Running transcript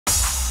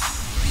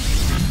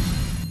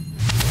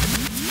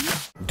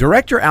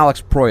Director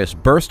Alex Proyas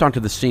burst onto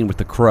the scene with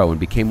The Crow and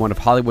became one of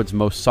Hollywood's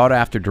most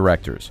sought-after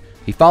directors.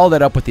 He followed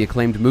that up with the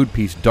acclaimed mood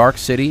piece Dark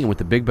City and with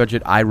the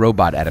big-budget I,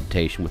 Robot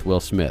adaptation with Will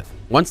Smith.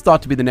 Once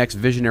thought to be the next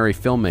visionary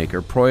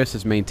filmmaker, Proyas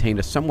has maintained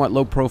a somewhat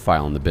low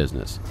profile in the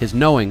business. His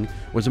Knowing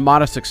was a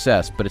modest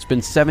success, but it's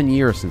been 7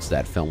 years since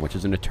that film, which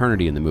is an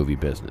eternity in the movie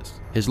business.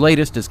 His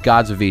latest is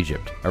Gods of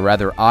Egypt, a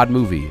rather odd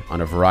movie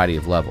on a variety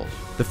of levels.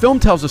 The film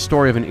tells the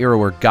story of an era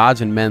where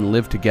gods and men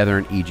lived together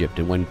in Egypt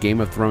and when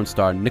Game of Thrones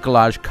star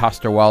Nikolaj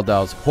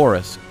Coster-Waldau's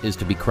Horus is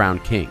to be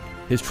crowned king.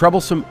 His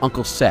troublesome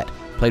Uncle Set,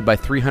 played by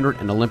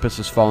 300 and Olympus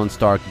Has Fallen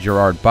star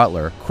Gerard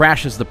Butler,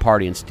 crashes the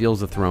party and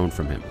steals the throne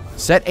from him.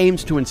 Set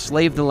aims to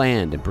enslave the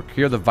land and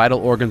procure the vital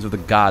organs of the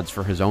gods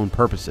for his own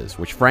purposes,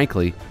 which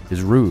frankly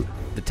is rude.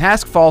 The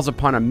task falls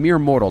upon a mere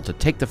mortal to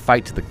take the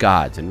fight to the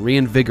gods and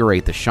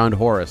reinvigorate the shunned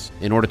Horus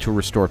in order to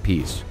restore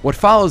peace. What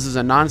follows is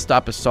a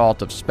non-stop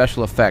assault of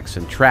special effects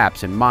and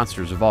traps and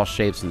monsters of all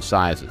shapes and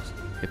sizes.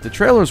 If the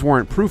trailers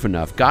weren't proof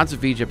enough, Gods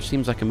of Egypt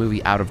seems like a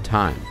movie out of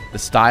time. The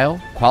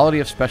style, quality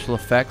of special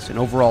effects, and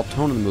overall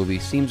tone of the movie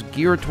seems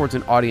geared towards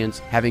an audience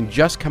having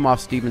just come off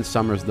Stephen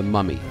Sommers' The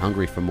Mummy,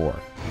 hungry for more.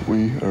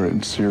 We are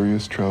in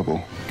serious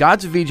trouble.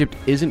 Gods of Egypt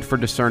isn't for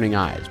discerning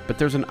eyes, but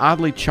there's an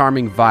oddly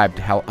charming vibe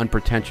to how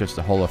unpretentious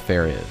the whole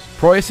affair is.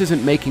 Proyas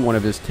isn't making one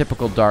of his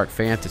typical dark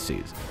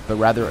fantasies, but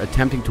rather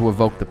attempting to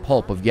evoke the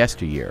pulp of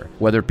yesteryear,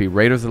 whether it be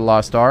Raiders of the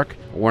Lost Ark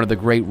or one of the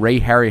great Ray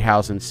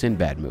Harryhausen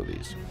Sinbad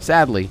movies.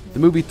 Sadly, the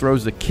movie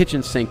throws the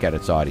kitchen sink at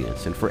its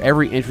audience, and for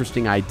every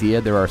interesting idea,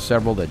 there are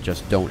several that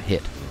just don't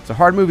hit. It's a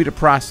hard movie to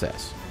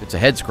process. It's a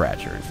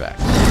head-scratcher, in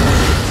fact.